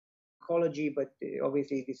oncology, but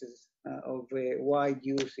obviously this is of wide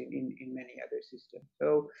use in many other systems.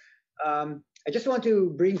 So I just want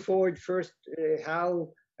to bring forward first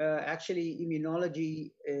how actually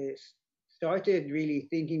immunology started really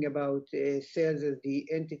thinking about cells as the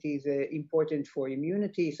entities important for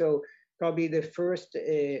immunity. So probably the first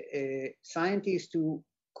scientist to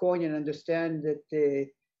coin and understand that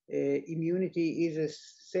immunity is a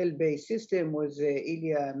cell-based system was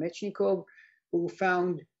Ilya Mechnikov, who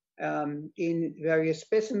found in various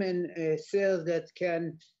specimen cells that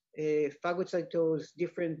can phagocytose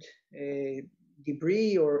different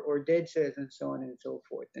debris or dead cells and so on and so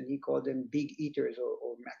forth. And he called them big eaters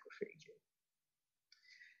or macrophages.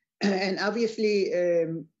 And obviously,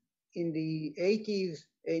 in the 80s,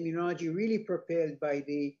 immunology really propelled by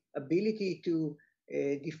the ability to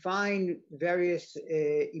define various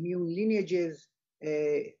immune lineages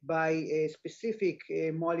by specific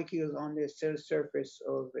molecules on the cell surface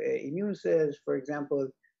of immune cells. For example,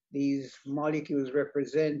 these molecules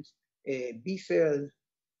represent B cells.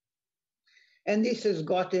 And this has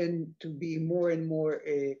gotten to be more and more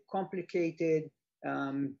complicated.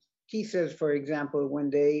 T cells, for example, when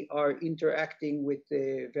they are interacting with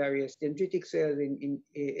various dendritic cells in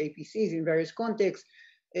APCs in various contexts,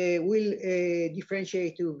 will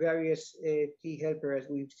differentiate to various T helper, as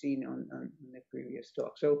we've seen on the previous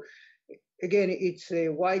talk. So again, it's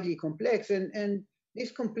widely complex, and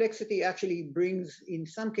this complexity actually brings, in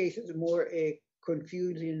some cases, more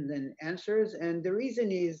confusion than answers. And the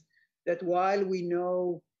reason is that while we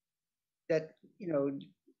know that,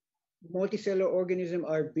 multicellular organisms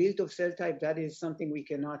are built of cell type, that is something we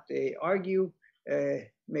cannot argue.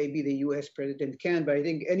 Maybe the US president can, but I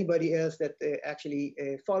think anybody else that actually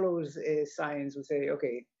follows science will say,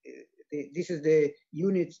 okay, this is the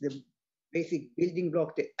units, the basic building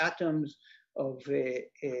block, the atoms of a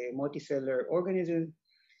multicellular organism.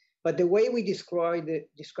 But the way we describe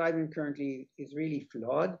them currently is really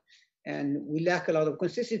flawed, and we lack a lot of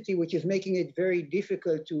consistency, which is making it very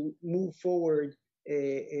difficult to move forward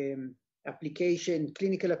clinical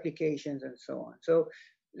applications and so on. So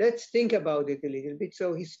let's think about it a little bit.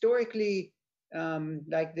 So historically,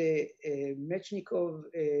 like the Mechnikov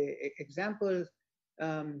example,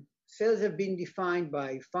 cells have been defined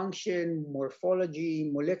by function,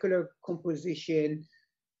 morphology, molecular composition,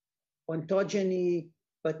 ontogeny,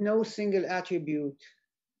 but no single attribute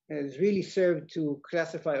has really served to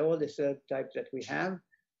classify all the cell types that we have,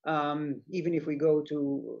 even if we go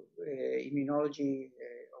to immunology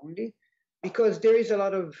only, because there is a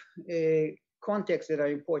lot of contexts that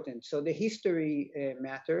are important. So the history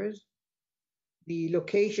matters, the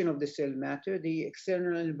location of the cell matter, the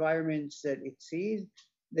external environments that it sees,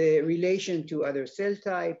 the relation to other cell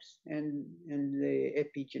types, and the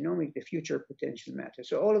epigenomic, the future potential matter.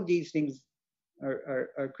 So all of these things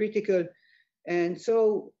are critical. And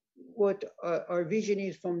so what our vision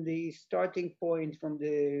is from the starting point, from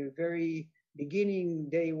the very beginning,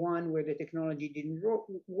 day one, where the technology didn't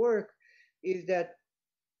work, is that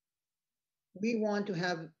we want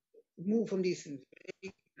to move from this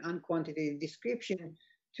very unquantitative description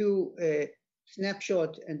to a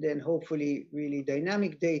snapshot and then hopefully really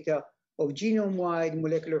dynamic data of genome-wide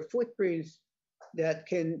molecular footprints that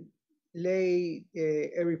can lay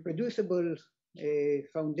a reproducible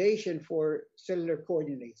foundation for cellular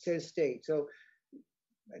coordinates, cell state. So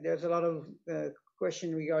there's a lot of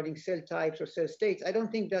question regarding cell types or cell states. I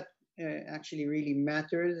don't think that actually really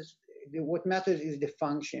matters. What matters is the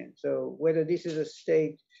function. So whether this is a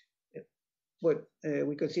state, what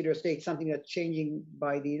we consider a state, something that's changing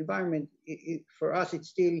by the environment, for us, it's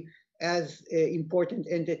still as important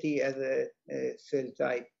entity as a cell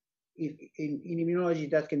type. In immunology,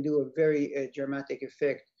 that can do a very dramatic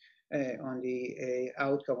effect on the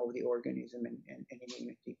outcome of the organism and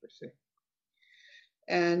immunity per se.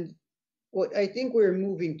 And what I think we're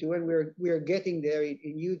moving to, and we're getting there in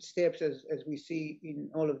huge steps as we see in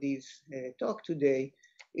all of these talk today,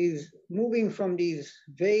 is moving from these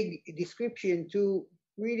vague description to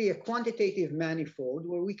really a quantitative manifold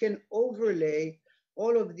where we can overlay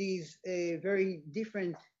all of these very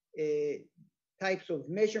different types of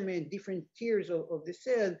measurement, different tiers of the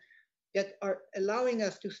cell that are allowing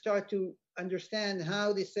us to start to understand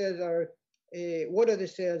how the cells are, what are the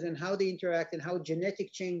cells and how they interact and how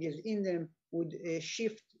genetic changes in them would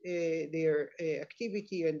shift their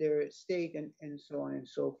activity and their state and so on and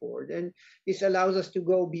so forth. And this allows us to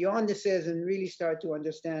go beyond the cells and really start to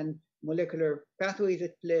understand molecular pathways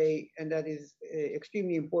at play, and that is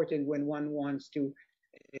extremely important when one wants to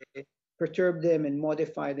perturb them and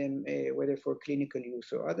modify them, whether for clinical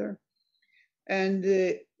use or other. And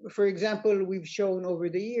for example, we've shown over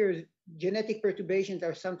the years, genetic perturbations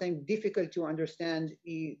are sometimes difficult to understand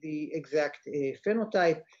the exact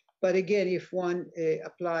phenotype. But again, if one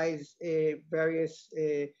applies various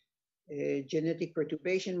genetic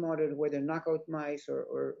perturbation model, whether knockout mice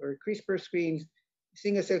or CRISPR screens,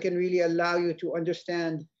 single cell can really allow you to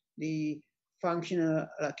understand the functional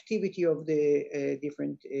activity of the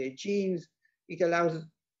different genes. It allows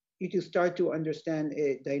you to start to understand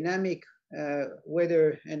dynamic,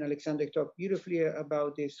 whether, and Alexander talked beautifully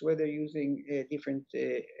about this, whether using different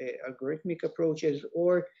algorithmic approaches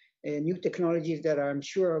or new technologies that I'm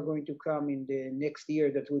sure are going to come in the next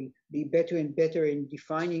year that will be better and better in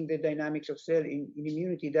defining the dynamics of cell in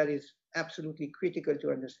immunity. That is absolutely critical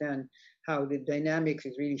to understand how the dynamics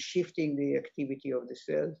is really shifting the activity of the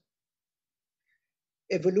cells.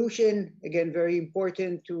 Evolution, again, very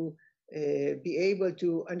important to be able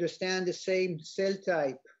to understand the same cell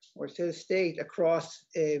type or cell state across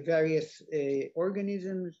various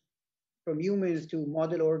organisms, from humans to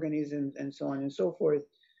model organisms and so on and so forth.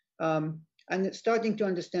 And starting to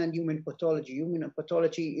understand human pathology. Human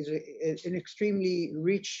pathology is an extremely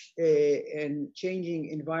rich and changing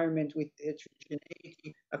environment with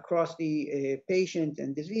heterogeneity across the patient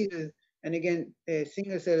and diseases. And again,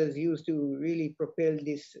 single cell is used to really propel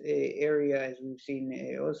this area, as we've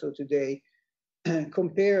seen also today,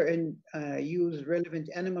 compare and use relevant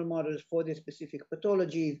animal models for the specific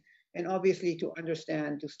pathologies, and obviously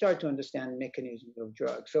to start to understand mechanisms of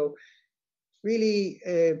drugs. So really,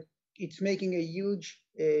 it's making a huge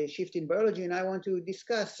shift in biology, and I want to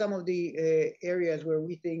discuss some of the areas where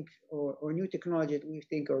we think, or new technology that we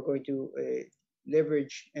think are going to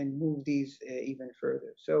leverage and move these even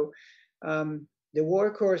further. So the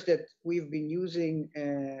workhorse that we've been using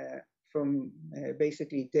from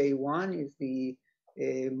basically day one is the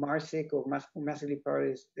MARSIC, or massively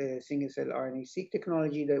parallel single-cell RNA-seq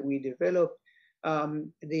technology that we developed.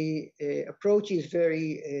 The approach is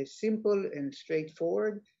very simple and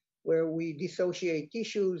straightforward, where we dissociate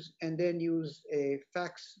tissues and then use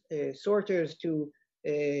FACS sorters to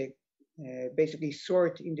basically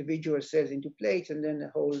sort individual cells into plates, and then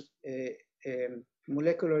a whole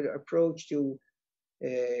molecular approach to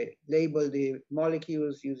label the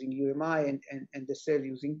molecules using UMI and the cell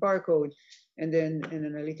using barcode, and then an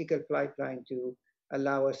analytical pipeline to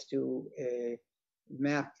allow us to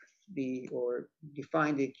map or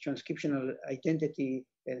define the transcriptional identity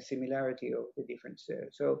and similarity of the different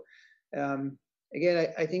cells. So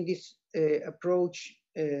again, I think this approach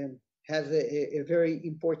has a very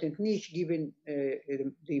important niche, given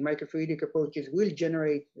the microfluidic approaches will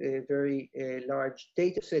generate a very large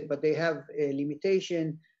data set, but they have a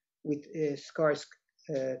limitation with scarce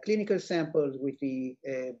clinical samples, with the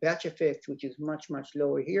batch effect, which is much, much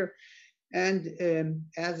lower here. And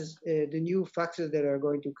as the new FACSes that are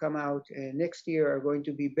going to come out next year are going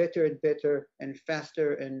to be better and better and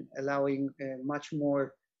faster, and allowing much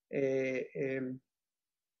more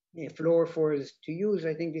fluorophores to use,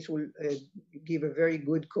 I think this will give a very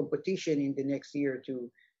good competition in the next year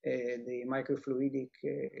to the microfluidic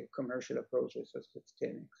commercial approaches such as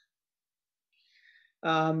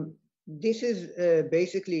 10x. This is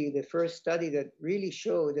basically the first study that really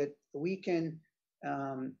showed that we can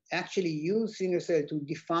actually use single cell to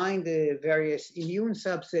define the various immune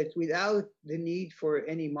subsets without the need for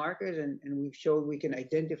any markers, and we've shown we can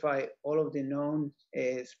identify all of the known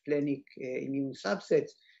splenic immune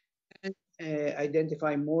subsets, and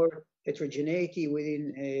identify more heterogeneity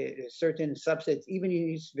within certain subsets, even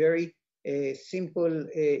in this very simple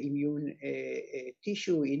immune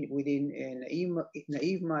tissue within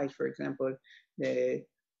naive mice, for example. The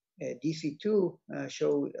DC2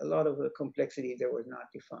 showed a lot of complexity that was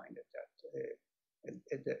not defined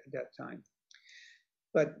at that time.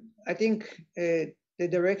 But I think the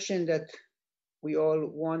direction that we all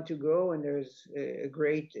want to go, and there's a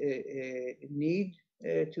great need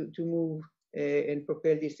to move and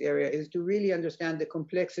propel this area, is to really understand the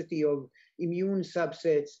complexity of immune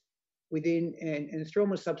subsets within and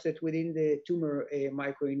stromal subsets within the tumor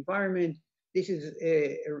microenvironment. This is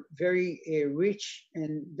a very rich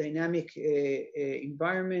and dynamic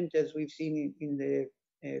environment, as we've seen in the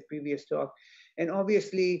previous talk. And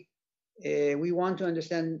obviously, we want to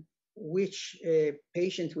understand which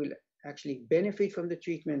patients will actually benefit from the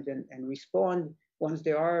treatment and respond. Once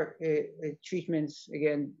there are treatments,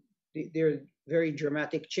 again, there are very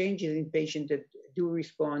dramatic changes in patients that do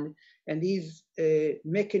respond. And these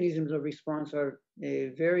mechanisms of response are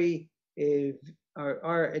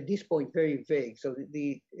are at this point very vague. So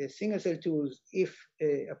the single cell tools, if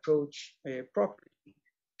approached properly,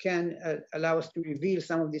 can allow us to reveal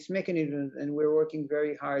some of these mechanisms, and we're working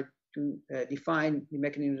very hard to define the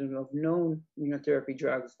mechanism of known immunotherapy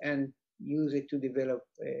drugs and use it to develop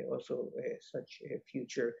also such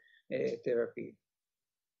future therapy.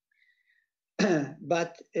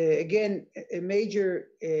 But again, a major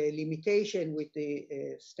limitation with the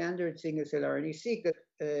standard single-cell RNA-seq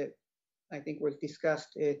that I think was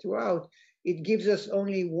discussed throughout, it gives us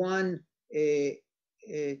only one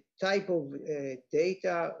type of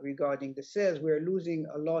data regarding the cells. We're losing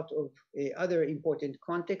a lot of other important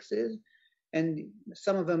contexts, and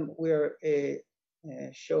some of them we're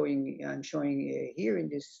I'm showing here in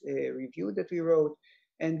this review that we wrote.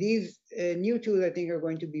 And these new tools, I think, are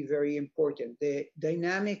going to be very important. The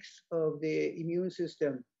dynamics of the immune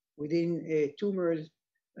system within tumors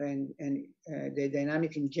and the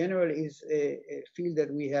dynamics in general is a field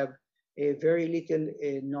that we have very little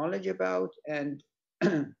knowledge about. And,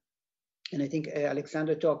 and I think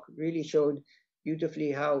Alexander's talk really showed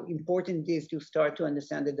beautifully how important it is to start to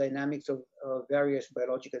understand the dynamics of various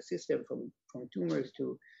biological systems, from tumors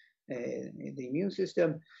to the immune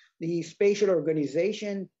system. The spatial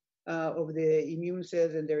organization of the immune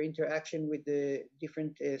cells and their interaction with the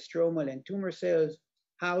different stromal and tumor cells,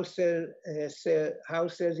 how cells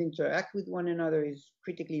interact with one another is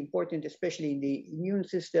critically important, especially in the immune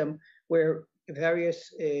system, where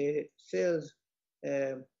various cells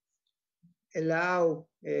allow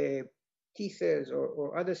T cells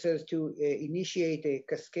or other cells to initiate a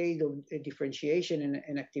cascade of differentiation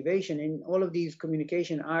and activation. And all of these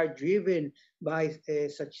communication are driven by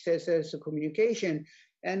such cells of communication.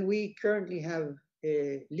 And we currently have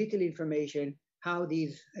little information how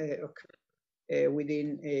these occur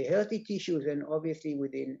within healthy tissues and obviously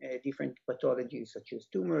within different pathologies such as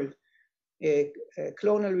tumors,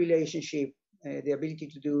 clonal relationship, the ability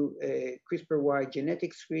to do CRISPR-Y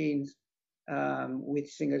genetic screens, with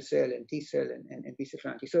single cell and T cell and B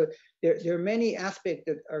cell. So there are many aspects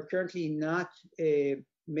that are currently not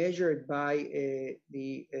measured by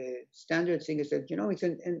the standard single cell genomics.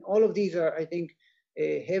 And all of these are, I think,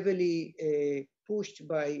 heavily pushed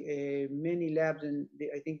by many labs. And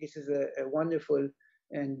I think this is a wonderful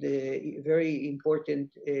and very important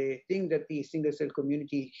thing that the single cell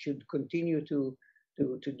community should continue to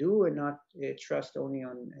do and not trust only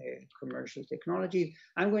on commercial technologies.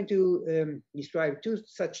 I'm going to describe two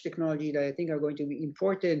such technologies that I think are going to be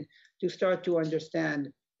important to start to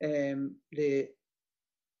understand the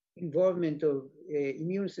involvement of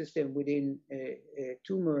immune system within a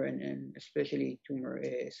tumor and especially tumor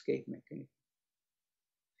escape mechanism.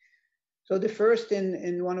 So the first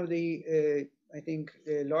and one of the I think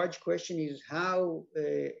the large question is how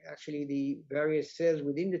actually the various cells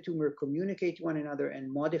within the tumor communicate to one another and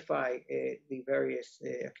modify the various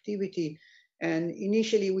activity. And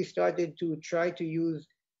initially we started to try to use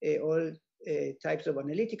all types of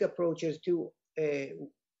analytic approaches to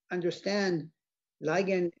understand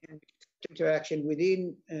ligand and interaction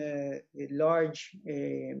within large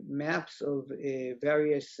maps of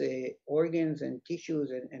various organs and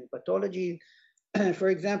tissues and pathologies. For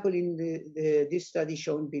example, in this study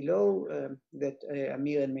shown below that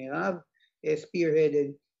Amir and Meirav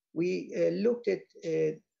spearheaded, we looked at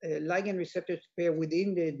ligand receptor pair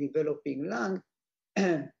within the developing lung,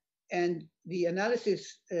 and the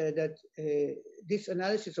analysis this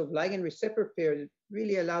analysis of ligand receptor pairs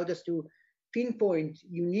really allowed us to pinpoint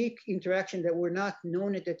unique interaction that were not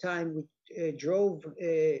known at the time, which drove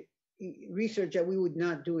research that we would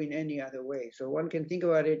not do in any other way. So one can think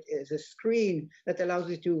about it as a screen that allows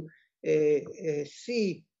you to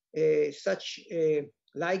see such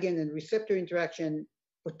ligand and receptor interaction,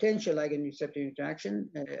 potential ligand receptor interaction.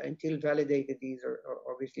 Until validated, these are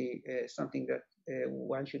obviously something that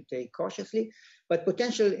one should take cautiously, but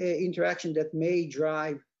potential interaction that may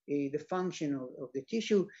drive the function of the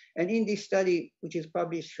tissue. And in this study, which is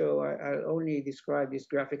published, so I'll only describe this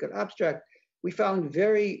graphical abstract, we found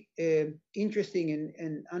very interesting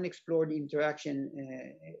and unexplored interaction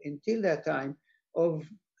until that time of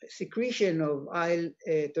secretion of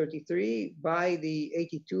IL-33 by the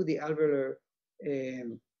 82, the alveolar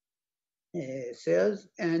cells.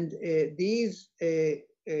 And these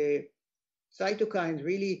cytokines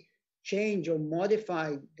really change or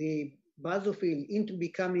modify the basophil into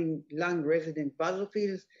becoming lung-resident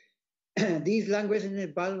basophils. These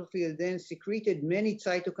lung-resident basophils then secreted many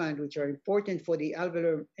cytokines which are important for the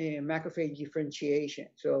alveolar macrophage differentiation.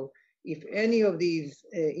 So if any of these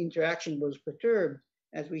interaction was perturbed,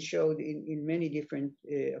 as we showed in many different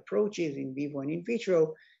approaches in vivo and in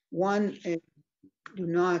vitro, one do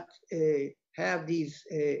not have these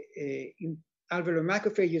alveolar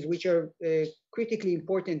macrophages, which are critically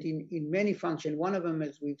important in many functions. One of them,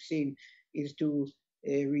 as we've seen, is to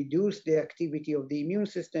reduce the activity of the immune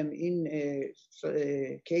system in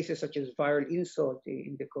cases such as viral insult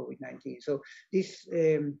in the COVID-19. So these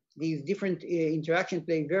different interactions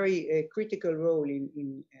play a very critical role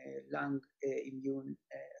in lung immune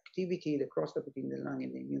activity, the crosstalk between the lung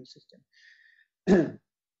and the immune system.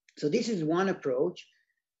 So this is one approach,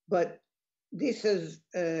 but this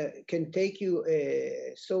can take you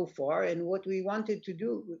so far, and what we wanted to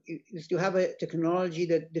do is to have a technology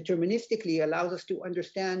that deterministically allows us to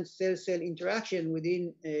understand cell-cell interaction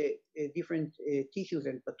within different tissues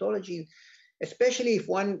and pathologies, especially if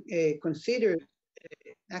one considers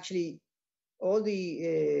actually all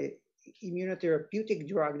the immunotherapeutic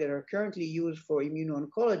drugs that are currently used for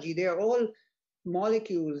immuno-oncology. They are all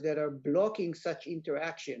molecules that are blocking such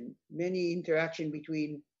interaction, many interaction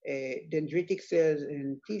between dendritic cells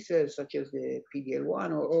and T cells, such as the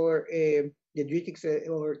PD-L1, or dendritic cells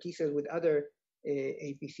or T cells with other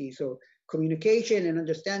APC. So communication and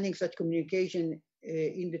understanding such communication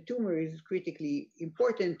in the tumor is critically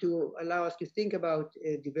important to allow us to think about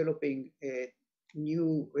developing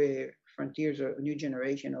new frontiers or a new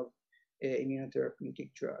generation of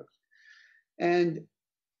immunotherapeutic drugs. And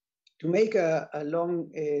to make a long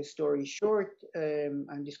story short,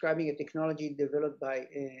 I'm describing a technology developed by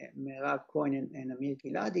Merav Cohen and Amir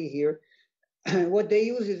Giladi here. What they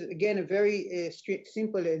use is, again, a very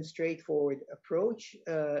simple and straightforward approach.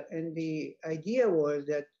 And the idea was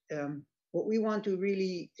that what we want to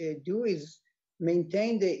really do is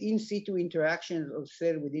maintain the in situ interactions of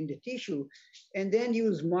cell within the tissue, and then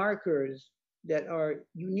use markers that are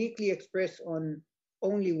uniquely expressed on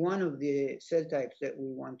only one of the cell types that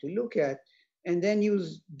we want to look at, and then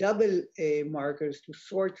use double markers to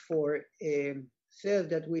sort for cells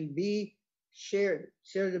that will be shared,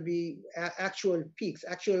 cells that be actual peaks,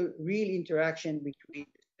 actual real interaction between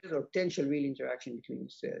cells, or potential real interaction between the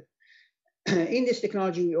cells. In this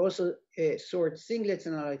technology, we also sort singlets,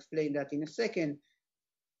 and I'll explain that in a second.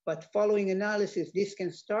 But following analysis, this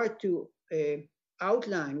can start to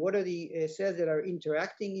outline what are the cells that are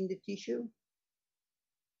interacting in the tissue,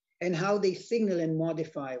 and how they signal and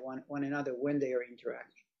modify one another when they are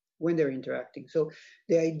interacting. So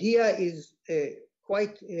the idea is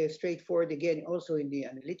quite straightforward, again, also in the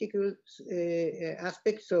analytical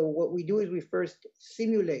aspect. So what we do is we first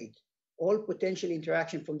simulate all potential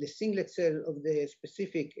interaction from the singlet cell of the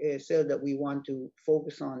specific cell that we want to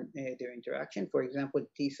focus on their interaction, for example,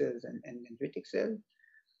 T cells and dendritic cells.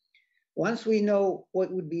 Once we know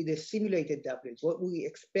what would be the simulated doublets, what we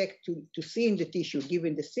expect to see in the tissue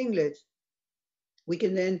given the singlets, we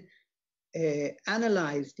can then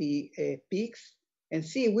analyze the peaks and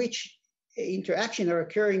see which interactions are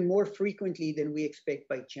occurring more frequently than we expect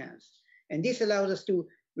by chance. And this allows us to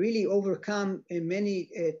really overcome many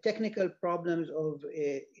technical problems of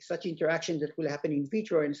such interactions that will happen in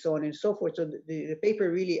vitro and so on and so forth. So the paper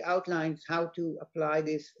really outlines how to apply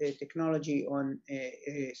this technology on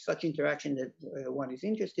such interaction that one is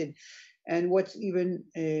interested. And what's even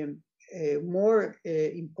more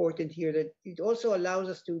important here, that it also allows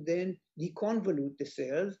us to then deconvolute the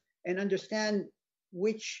cells and understand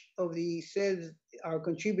which of the cells are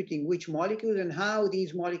contributing which molecules and how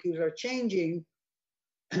these molecules are changing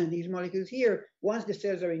these molecules here once the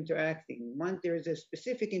cells are interacting. Once there is a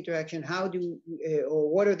specific interaction, how do or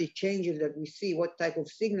what are the changes that we see, what type of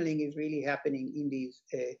signaling is really happening in these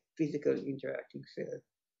physical interacting cells.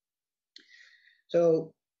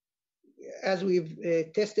 So as we've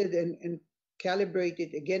tested and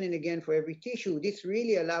calibrated again and again for every tissue, this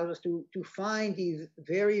really allows us to find these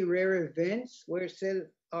very rare events where cells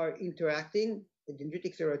are interacting, the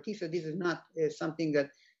dendritic cell or T cell. This is not something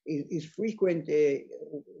that is frequent,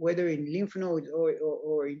 whether in lymph nodes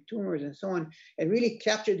or in tumors and so on, and really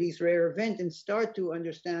capture these rare events and start to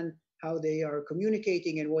understand how they are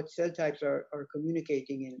communicating and what cell types are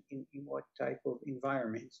communicating in what type of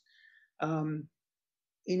environments.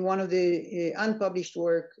 In one of the unpublished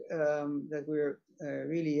work that we're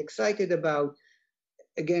really excited about,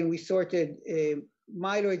 again, we sorted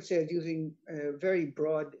myeloid cells using a very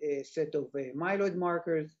broad set of myeloid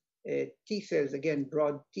markers, T cells, again,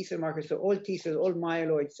 broad T cell markers, so all T cells, all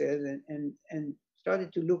myeloid cells, and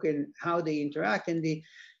started to look at how they interact. And the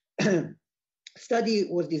study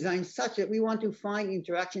was designed such that we want to find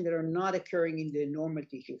interactions that are not occurring in the normal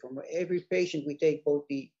tissue. From every patient, we take both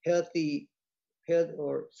the healthy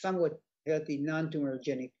or somewhat healthy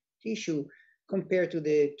non-tumorigenic tissue compared to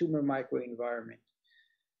the tumor microenvironment.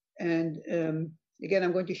 And again,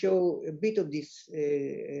 I'm going to show a bit of this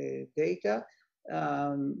data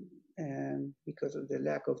because of the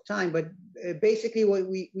lack of time. But basically what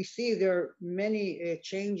we see, there are many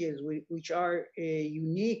changes which are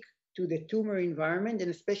unique to the tumor environment,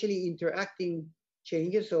 and especially interacting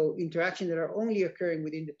changes, so interactions that are only occurring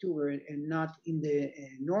within the tumor and not in the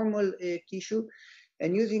normal tissue.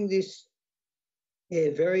 And using this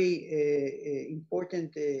very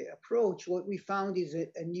important approach, what we found is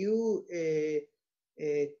a new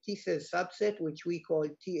T cell subset, which we call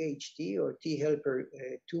THT, or T helper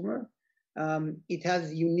tumor. It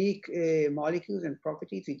has unique molecules and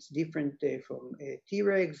properties. It's different from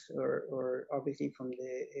Tregs, or obviously from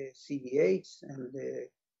the CD8s and the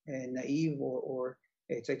naive or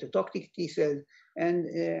cytotoxic T cells. And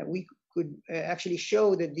we could actually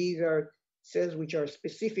show that these are cells which are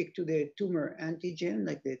specific to the tumor antigen,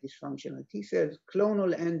 like the dysfunctional T cells,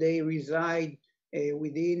 clonal, and they reside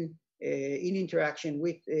within, in interaction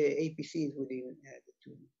with APCs within the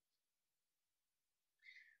tumor.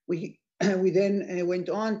 We then went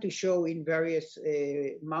on to show in various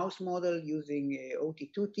mouse models using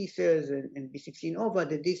OT2 T cells and B16 ova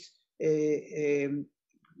that this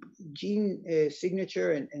gene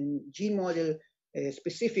signature and gene model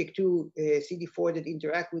specific to CD4 that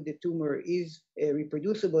interact with the tumor is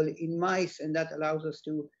reproducible in mice, and that allows us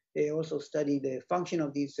to also study the function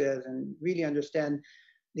of these cells and really understand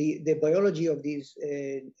the biology of these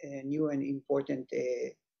new and important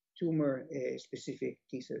tumor-specific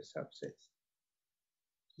T cell subsets.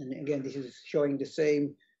 And again, this is showing the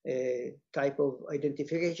same type of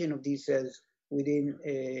identification of these cells within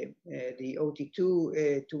the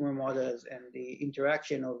OT2 tumor models and the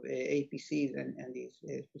interaction of APCs and these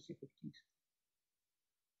specific T cells.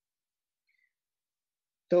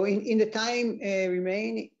 So in the time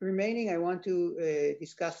remaining, I want to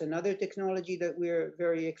discuss another technology that we're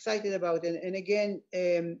very excited about, and again,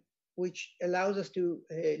 which allows us to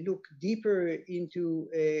look deeper into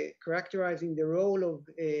characterizing the role of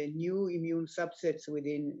new immune subsets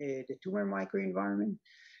within the tumor microenvironment.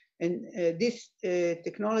 And this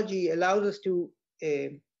technology allows us to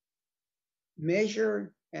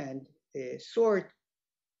measure and sort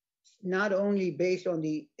not only based on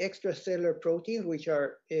the extracellular proteins, which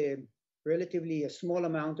are relatively a small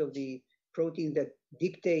amount of the proteins that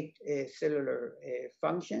dictate cellular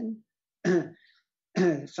function,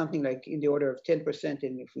 something like in the order of 10%,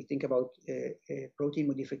 and if we think about protein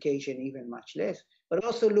modification, even much less, but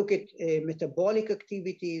also look at metabolic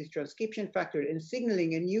activities, transcription factor, and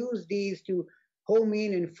signaling, and use these to home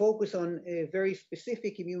in and focus on very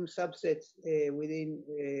specific immune subsets within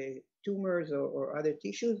tumors or other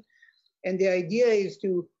tissues. And the idea is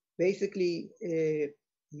to basically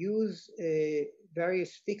use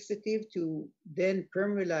various fixative to then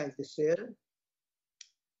permeabilize the cell,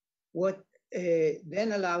 what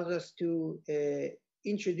then allows us to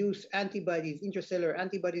introduce antibodies, intracellular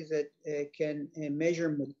antibodies that can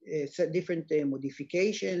measure different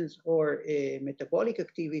modifications or metabolic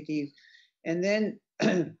activities. And then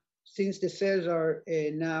since the cells are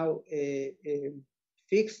now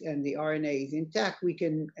fixed and the RNA is intact, we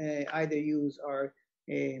can either use our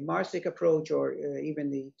MARSEC approach or even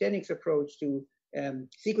the TENIX approach to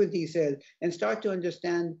sequence these cells and start to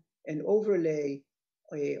understand and overlay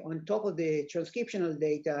on top of the transcriptional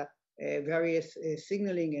data various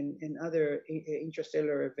signaling and other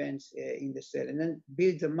intracellular events in the cell, and then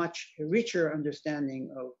builds a much richer understanding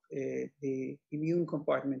of the immune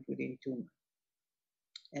compartment within tumor.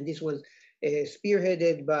 And this was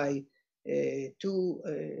spearheaded by two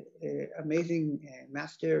amazing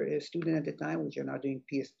master students at the time, which are now doing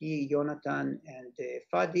PhD, Jonathan and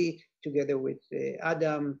Fadi, together with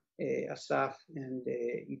Adam, Asaf, and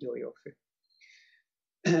Ido Yofer.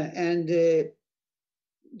 And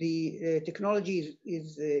the technology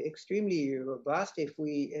is extremely robust. If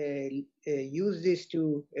we use this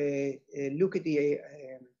to look at the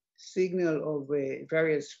signal of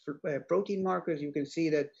various protein markers, you can see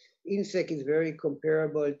that INSEC is very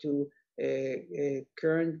comparable to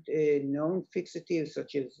current known fixatives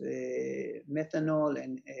such as methanol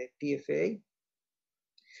and PFA.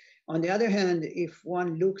 On the other hand, if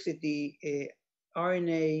one looks at the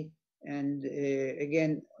RNA, and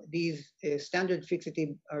again, these standard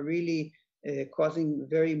fixatives are really causing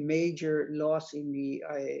very major loss in the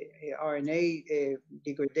RNA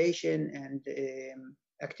degradation and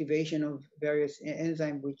activation of various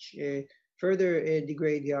enzymes which further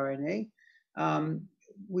degrade the RNA.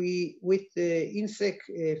 With the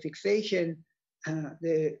INSEC fixation,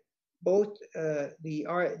 both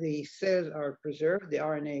the cells are preserved, the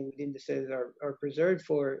RNA within the cells are preserved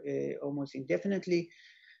for almost indefinitely,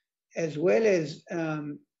 as well as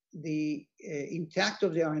the intact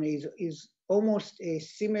of the RNA is almost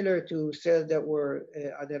similar to cells that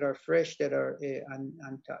are fresh, that are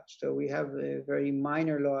untouched. So we have a very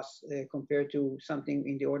minor loss compared to something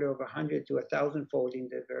in the order of 100 to 1,000-fold in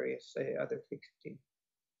the various other fixed genes.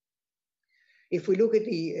 If we look at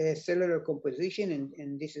the cellular composition,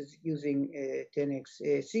 and this is using 10x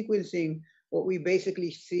sequencing, what we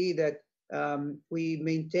basically see that we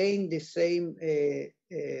maintain the same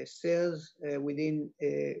cells within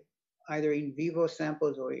either in vivo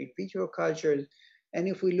samples or in vitro cultures. And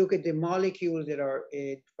if we look at the molecules that are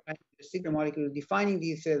the signal molecules defining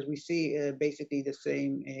these cells, we see basically the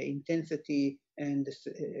same intensity and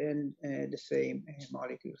the same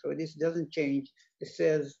molecule. So this doesn't change the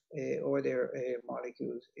cells or their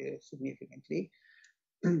molecules significantly.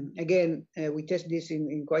 Again, we test this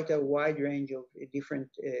in quite a wide range of different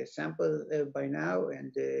samples by now,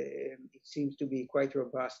 and it seems to be quite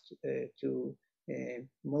robust to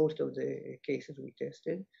most of the cases we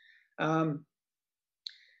tested.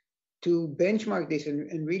 To benchmark this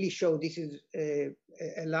and really show this is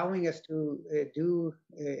allowing us to do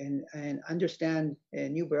and understand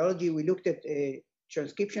new biology, we looked at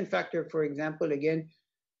transcription factor, for example. Again,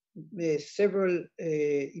 several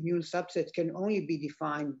immune subsets can only be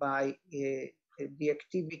defined by the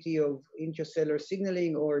activity of intracellular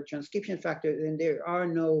signaling or transcription factors, and there are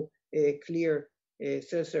no clear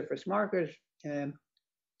cell surface markers.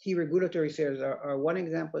 T regulatory cells are one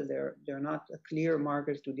example. They're not clear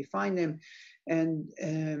markers to define them. And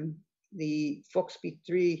the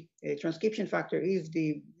FOXP3 transcription factor is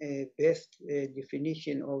the best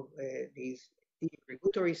definition of these T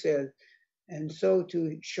regulatory cells. And so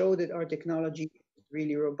to show that our technology is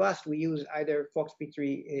really robust, we use either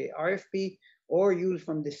FOXP3 RFP or use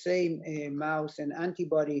from the same mouse an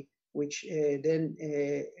antibody, which then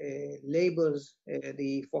labels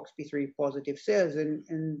the FOXP3 positive cells.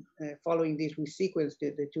 And following this, we sequence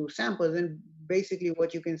the two samples. And basically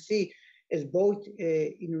what you can see is both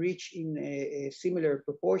enrich in a similar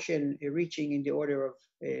proportion, reaching in the order of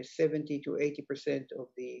 70 to 80% of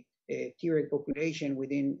the Treg population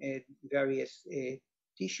within various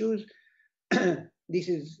tissues. This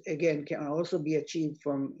is, again, can also be achieved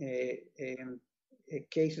from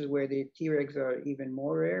cases where the Tregs are even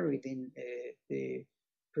more rare within the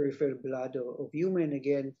peripheral blood of human.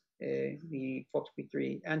 Again, the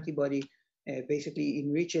FOXP3 antibody basically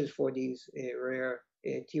enriches for these rare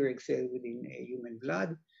Treg cells within human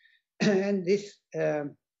blood. And this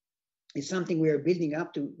is something we are building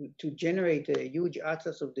up to generate a huge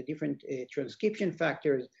atlas of the different transcription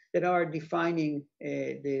factors that are defining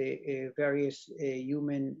the various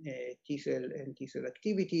human T cell and T cell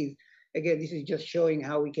activities. Again, this is just showing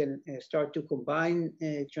how we can start to combine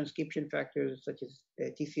transcription factors such as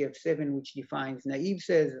TCF7, which defines naive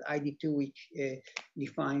cells, ID2, which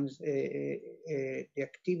defines the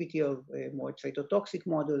activity of more cytotoxic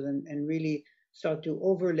models, and really start to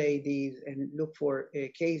overlay these and look for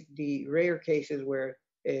the rare cases where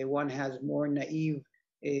one has more naive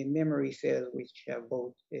memory cells which have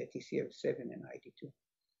both TCF7 and ID2.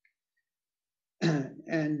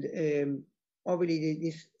 And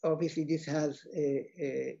obviously this has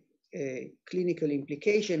a clinical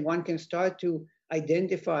implication. One can start to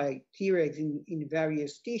identify Tregs in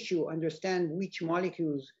various tissue, understand which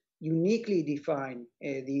molecules uniquely define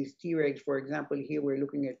these Tregs. For example, here we're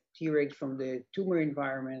looking at Tregs from the tumor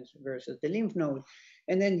environment versus the lymph node,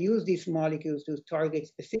 and then use these molecules to target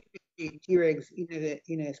specifically Tregs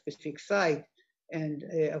in a specific site and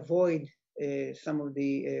avoid some of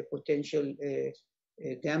the potential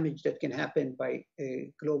damage that can happen by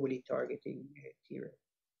globally targeting Treg.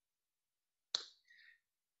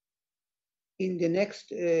 In the next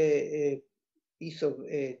piece of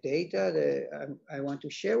data that I want to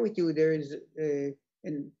share with you, there is a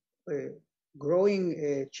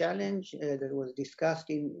growing challenge that was discussed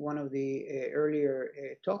in one of the earlier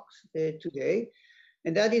talks today,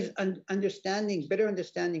 and that is better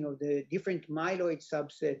understanding of the different myeloid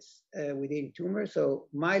subsets within tumors. So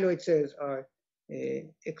myeloid cells are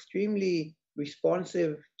extremely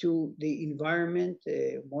responsive to the environment.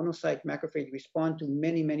 Monocyte macrophage respond to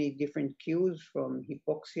many, many different cues, from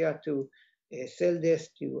hypoxia to cell death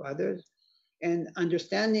to others. And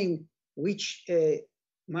understanding which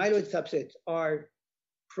myeloid subsets are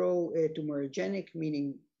pro-tumorigenic,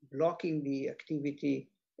 meaning blocking the activity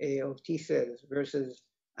of T cells, versus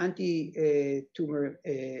anti-tumor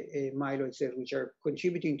myeloid cells, which are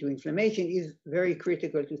contributing to inflammation, is very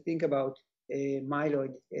critical to think about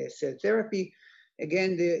myeloid cell therapy.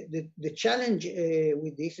 Again, the challenge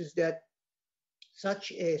with this is that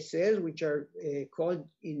such cells, which are called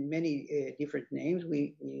in many different names,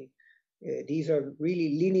 we These are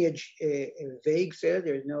really lineage vague cells.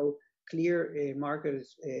 There's no clear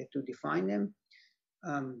markers to define them.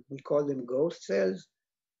 We call them ghost cells.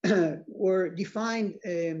 Were defined,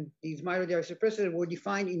 these myeloid suppressors were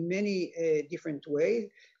defined in many different ways.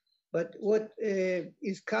 But what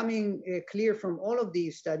is coming clear from all of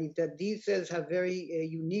these studies that these cells have very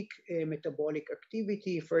unique metabolic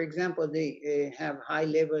activity. For example, they have high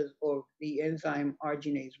levels of the enzyme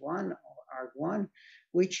arginase 1 or ARG1,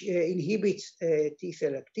 which inhibits T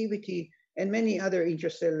cell activity and many other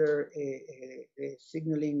intracellular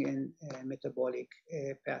signaling and metabolic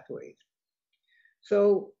pathways.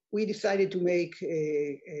 So we decided to make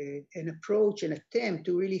an approach, an attempt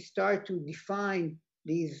to really start to define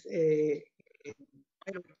these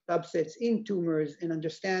subsets in tumors and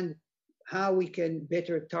understand how we can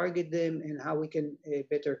better target them and how we can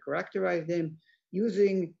better characterize them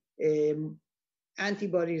using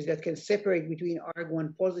antibodies that can separate between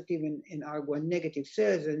ARG1 positive and ARG1 negative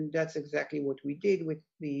cells. And that's exactly what we did with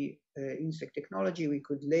the insect technology. We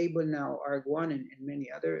could label now ARG1 and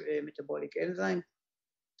many other metabolic enzymes,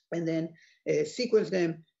 and then sequence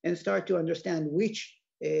them and start to understand which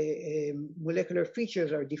molecular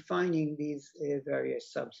features are defining these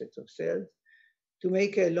various subsets of cells. To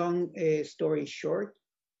make a long story short,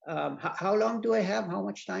 how long do I have? How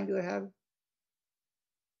much time do I have?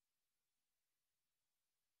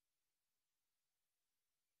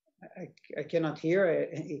 I cannot hear.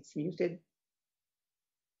 It's muted.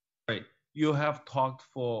 Right. You have talked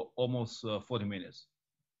for almost 40 minutes.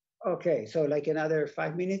 Okay, so like another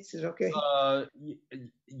 5 minutes is okay?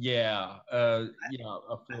 Yeah, a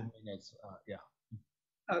few minutes, yeah.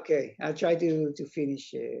 Okay, I'll try to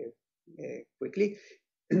finish quickly.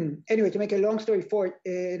 Anyway, to make a long story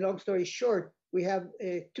short, we have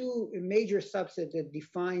two major subsets that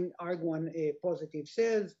define ARG1 positive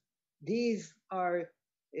cells. These are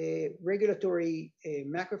regulatory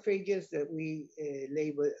macrophages that we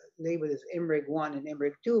label as mReg1 and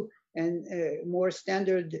mReg2, and more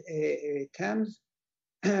standard terms.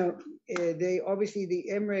 They obviously, the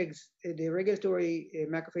mRegs, the regulatory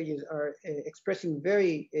macrophages are expressing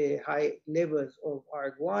very high levels of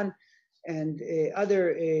ARG1 and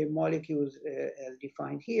other molecules as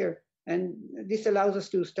defined here. And this allows us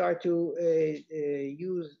to start to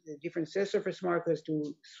use different cell surface markers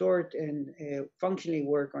to sort and functionally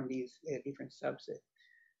work on these different subsets.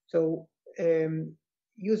 So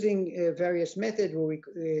using various methods where we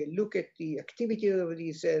look at the activity of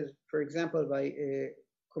these cells, for example, by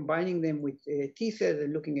combining them with T cells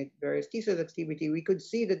and looking at various T cells activity, we could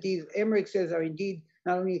see that these mReg cells are indeed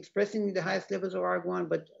not only expressing the highest levels of ARG1,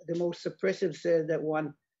 but the most suppressive cells that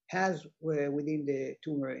one has within the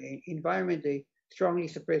tumor environment. They strongly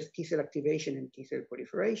suppress T cell activation and T cell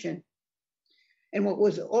proliferation. And what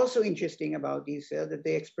was also interesting about these cells that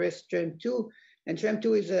they express TREM2, and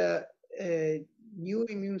TREM2 is a new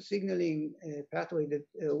immune signaling pathway that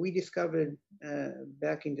we discovered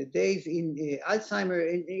back in the days in Alzheimer,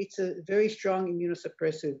 and it's a very strong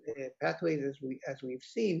immunosuppressive pathway as we've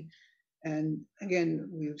seen. And again,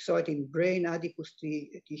 we saw it in brain, adipose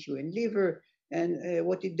tissue, and liver. And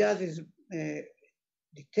what it does is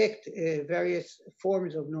detect various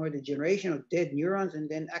forms of neurodegeneration of dead neurons, and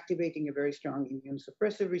then activating a very strong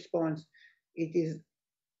immunosuppressive response. It is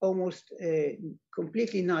almost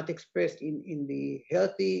completely not expressed in the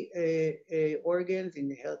healthy organs,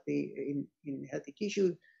 in healthy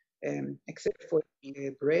tissues, except for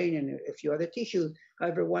the brain and a few other tissues.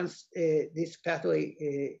 However, once this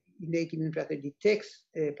pathway, innate immune pathway, detects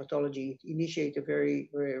pathology, it initiates a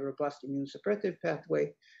very, very robust immunosuppressive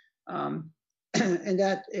pathway. And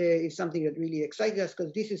that is something that really excited us,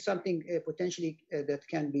 because this is something potentially that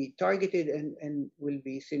can be targeted and will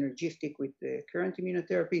be synergistic with the current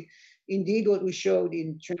immunotherapy. Indeed, what we showed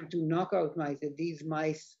in TREM2 knockout mice, that these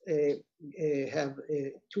mice have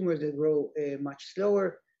tumors that grow much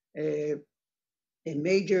slower. A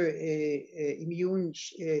major immune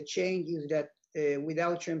change is that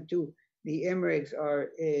without TREM2, the mRegs are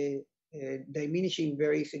diminishing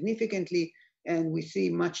very significantly, and we see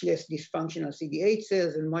much less dysfunctional CD8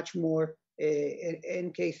 cells and much more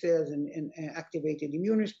NK cells and activated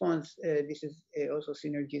immune response. This is also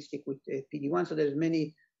synergistic with PD-1. So there's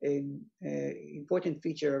many important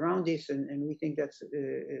feature around this, and we think that's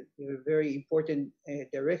a very important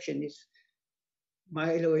direction. This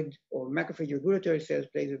myeloid or macrophage regulatory cells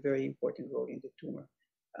plays a very important role in the tumor.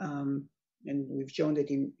 And we've shown that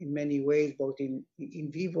in many ways, both in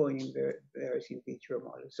vivo and in various in vitro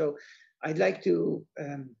models. So I'd like to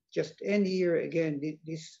just end here. Again,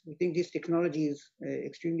 we think this technology is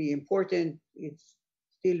extremely important. It's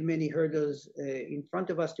still many hurdles in front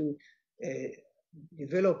of us to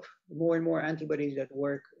develop more and more antibodies that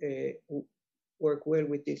work well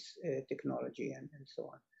with this technology and so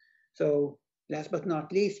on. So last but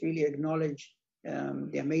not least, really acknowledge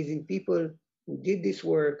the amazing people who did this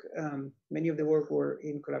work. Many of the work were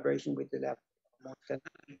in collaboration with the lab of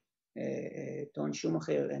Ton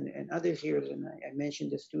Schumacher and others here. And I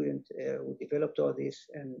mentioned the student who developed all this,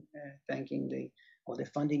 and thanking all the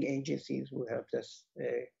funding agencies who helped us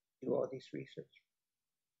do all this research.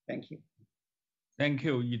 Thank you. Thank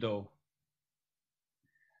you, Ido.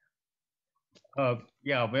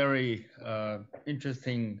 Yeah, very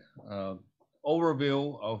interesting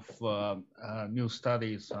overview of new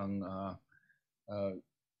studies on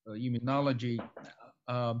immunology.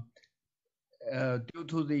 Due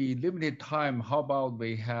to the limited time, how about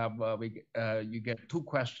we have you get 2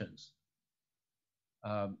 questions.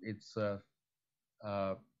 It's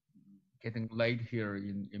getting late here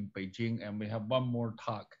in Beijing, and we have one more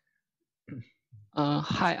talk.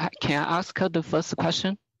 Hi, can I ask the first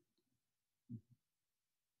question?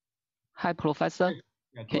 Hi, Professor.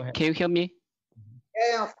 Yeah, go ahead. Can you hear me?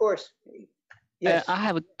 Yeah, of course. Yes. I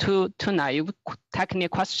have two naive technical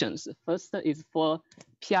questions. First is for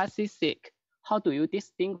PIC-seq. How do you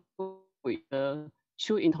distinguish the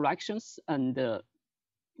true interactions and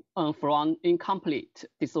from incomplete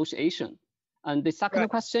dissociation? And the second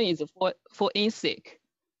question is for INSEQ.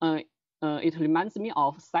 It reminds me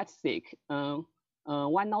of CytSeq.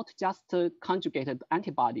 Why not just conjugate the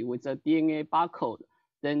antibody with the DNA barcode,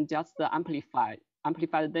 then just amplify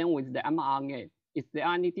them with the mRNA? Is there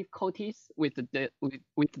any difficulties with the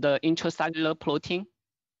intracellular protein?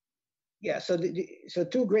 Yeah, so so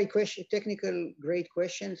 2 great questions, technical great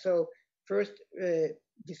questions. So first,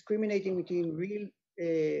 discriminating between real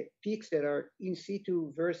peaks that are in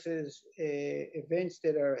situ versus events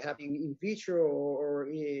that are happening in vitro or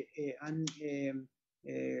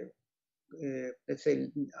let's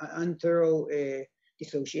say unthorough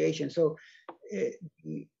dissociation. So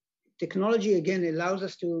the technology again allows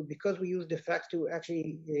us to, because we use the fact to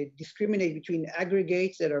actually discriminate between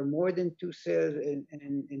aggregates that are more than 2 cells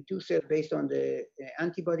and 2 cells based on the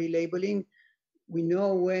antibody labeling. We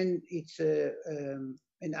know when it's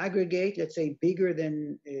an aggregate, let's say bigger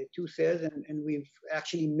than 2 cells, and we've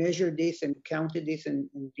actually measured this and counted this, and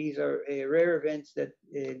these are rare events that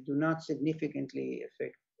do not significantly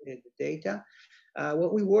affect the data.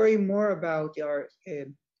 What we worry more about are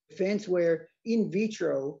events where in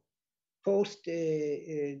vitro, post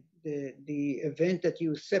the event that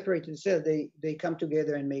you separate the cell, they come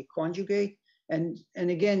together and may conjugate. And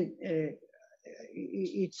again,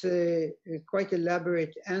 it's a quite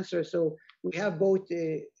elaborate answer. So we have both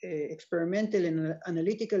experimental and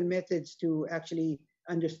analytical methods to actually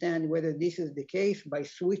understand whether this is the case. By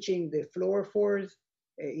switching the fluorophores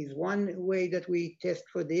is one way that we test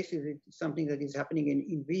for this. Is it something that is happening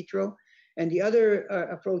in vitro? And the other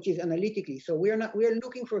approach is analytically. So we are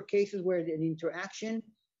looking for cases where an interaction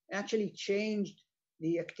actually changed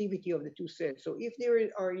the activity of the 2 cells. So if there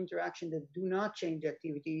are interactions that do not change the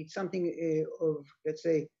activity, it's something of, let's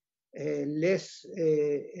say, less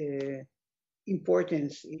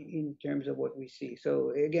importance in terms of what we see.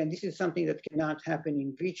 So again, this is something that cannot happen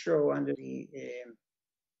in vitro under the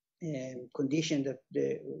condition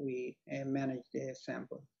that we manage the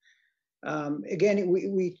sample. Again,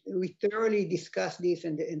 we thoroughly discussed this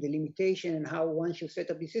and the limitation and how one should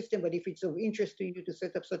set up the system. But if it's of interest to you to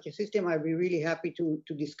set up such a system, I'd be really happy to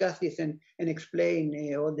discuss this and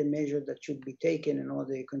explain all the measures that should be taken and all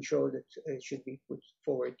the control that should be put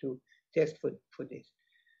forward to test for this.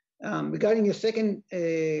 Regarding your second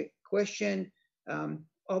question,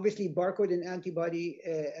 obviously barcode and antibody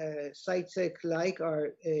CytSeq-like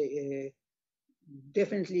are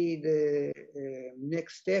definitely the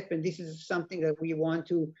next step, and this is something that we want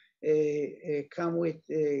to come with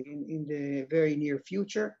in the very near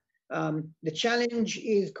future. The challenge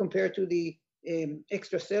is, compared to the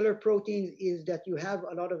extracellular proteins, is that you have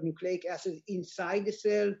a lot of nucleic acids inside the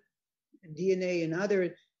cell, DNA and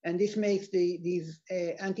others, and this makes these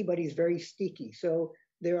antibodies very sticky. So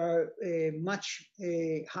there are a much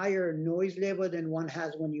higher noise level than one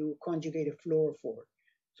has when you conjugate a fluorophore.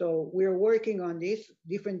 So we're working on this,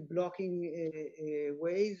 different blocking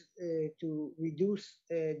ways to reduce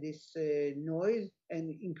this noise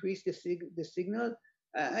and increase the signal.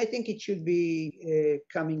 I think it should be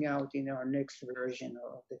coming out in our next version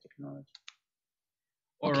of the technology.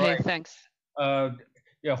 All okay, right. Thanks.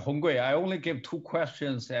 Yeah, Honggui, I only give 2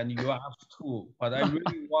 questions and you asked 2, but I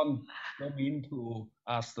really want Doming to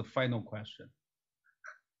ask the final question.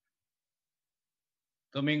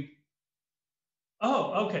 Doming?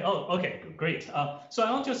 Oh, okay. Oh, okay. Great. So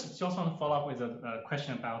I just want to follow up with a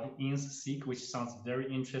question about INS-seq, which sounds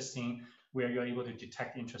very interesting, where you're able to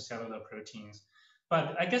detect intracellular proteins.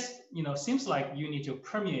 But I guess seems like you need to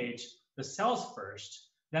permeate the cells first,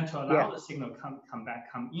 then to allow the signal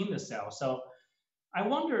come in the cell. So I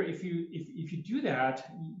wonder if you do that,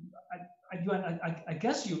 I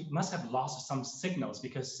guess you must have lost some signals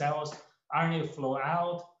because cells RNA flow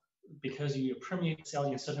out because you permeate the cell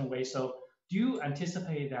in a certain way. So do you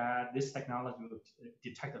anticipate that this technology will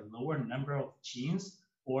detect a lower number of genes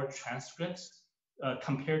or transcripts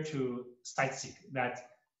compared to site-seq that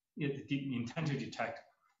it intend to detect,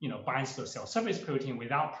 binds to the cell surface protein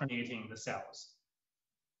without permeating the cells?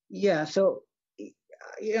 Yeah, so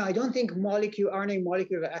I don't think RNA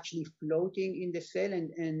molecules are actually floating in the cell,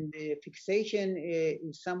 and the fixation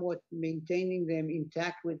is somewhat maintaining them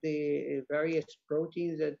intact with the various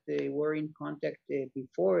proteins that they were in contact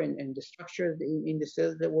before, and the structures in the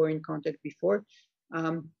cells that were in contact before.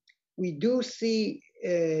 We do see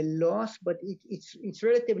loss, but it's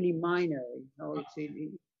relatively minor.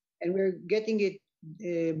 And we're getting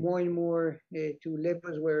it more and more to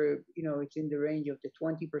levels where it's in the range of the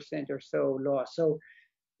 20% or so loss. So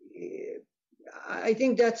I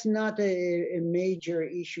think that's not a major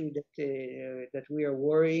issue that we are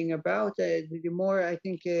worrying about. The more I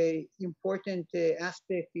think important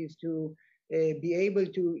aspect is to be able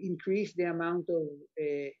to increase the amount of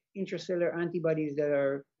intracellular antibodies that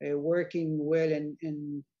are working well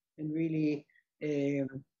and really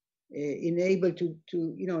enabled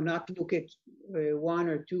to not look at 1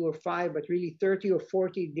 or 2 or 5, but really 30 or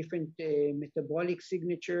 40 different metabolic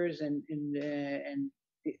signatures and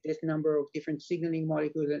this number of different signaling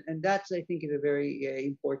molecules, and that's, I think, is a very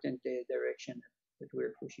important direction that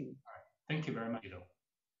we're pushing. All right. Thank you very much, Ido.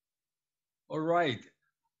 All right.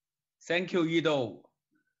 Thank you, Ido,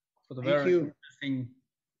 for the very interesting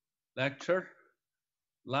lecture.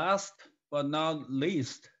 Last but not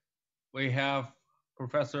least, we have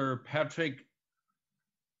Professor Patrick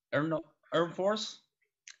Ernfors.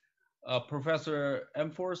 Professor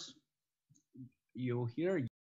Ernfors, you here?